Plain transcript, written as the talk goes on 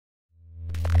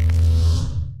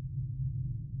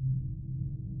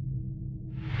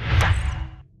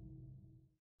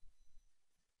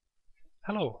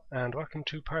Hello and welcome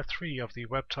to part 3 of the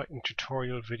WebTitan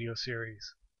tutorial video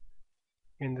series.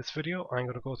 In this video I'm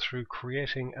going to go through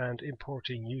creating and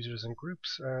importing users and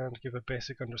groups and give a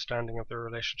basic understanding of their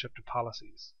relationship to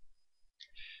policies.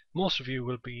 Most of you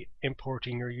will be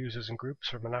importing your users and groups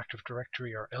from an Active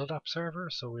Directory or LDAP server,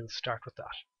 so we'll start with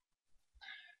that.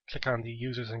 Click on the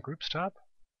Users and Groups tab.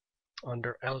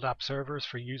 Under LDAP servers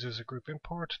for users and group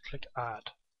import, click Add.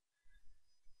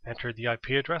 Enter the IP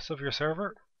address of your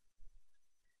server.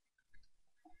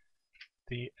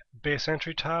 The base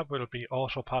entry tab will be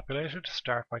auto-populated.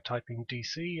 Start by typing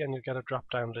DC and you'll get a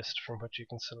drop-down list from which you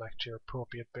can select your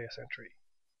appropriate base entry.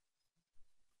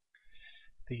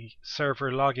 The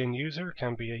server login user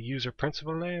can be a user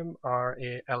principal name or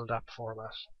a LDAP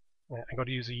format. I'm going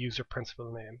to use a user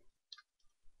principal name.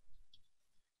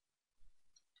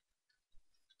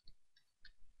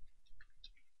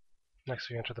 Next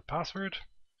we enter the password.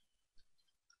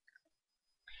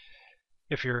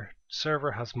 If your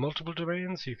server has multiple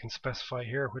domains, you can specify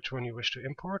here which one you wish to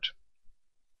import,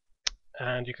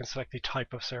 and you can select the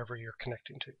type of server you're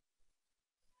connecting to.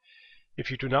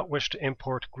 If you do not wish to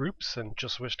import groups and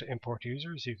just wish to import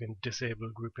users, you can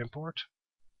disable group import,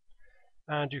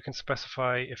 and you can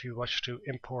specify if you wish to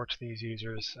import these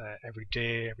users every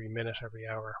day, every minute, every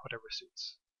hour, whatever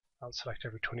suits. I'll select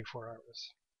every 24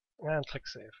 hours and click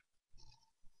Save.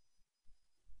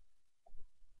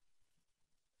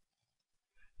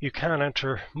 You can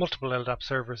enter multiple LDAP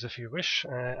servers if you wish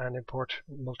and import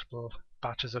multiple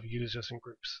batches of users and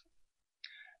groups.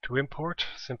 To import,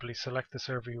 simply select the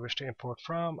server you wish to import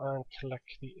from and click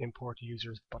the Import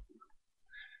Users button.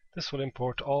 This will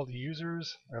import all the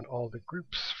users and all the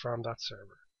groups from that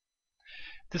server.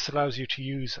 This allows you to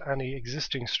use any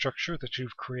existing structure that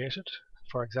you've created.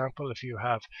 For example, if you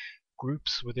have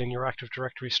groups within your Active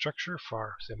Directory structure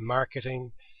for, say,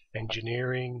 marketing,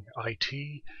 engineering,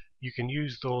 IT, you can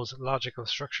use those logical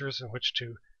structures in which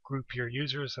to group your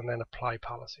users and then apply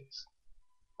policies.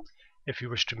 If you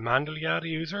wish to manually add a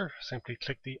user, simply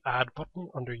click the Add button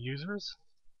under Users.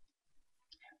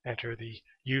 Enter the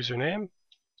username,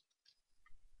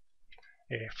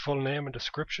 a full name and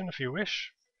description if you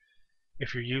wish.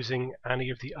 If you're using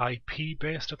any of the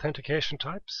IP-based authentication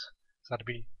types, so that'd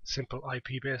be simple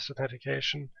IP-based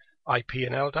authentication, IP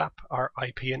and LDAP, or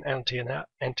IP and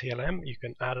NTLM, you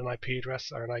can add an IP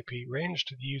address or an IP range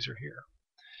to the user here.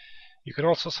 You can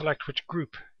also select which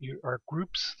group or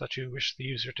groups that you wish the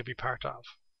user to be part of.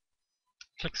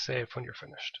 Click Save when you're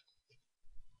finished.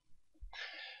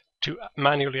 To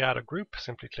manually add a group,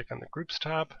 simply click on the Groups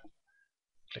tab,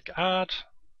 click Add,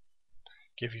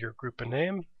 give your group a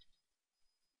name,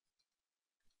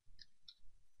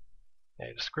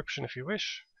 a description if you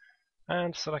wish,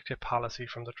 and select a policy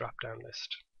from the drop-down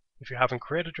list. If you haven't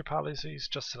created your policies,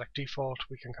 just select default.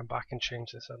 We can come back and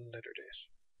change this at a later date.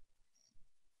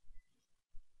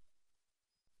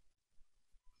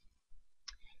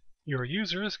 Your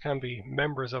users can be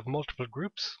members of multiple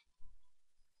groups.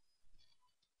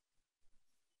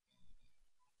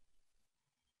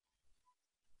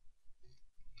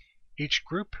 Each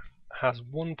group has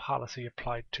one policy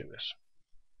applied to it.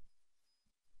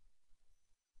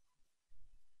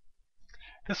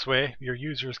 This way, your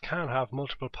users can have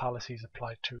multiple policies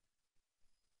applied to them.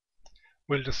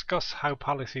 We'll discuss how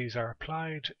policies are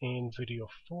applied in video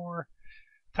 4.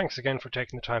 Thanks again for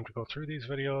taking the time to go through these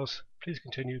videos. Please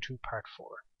continue to part 4.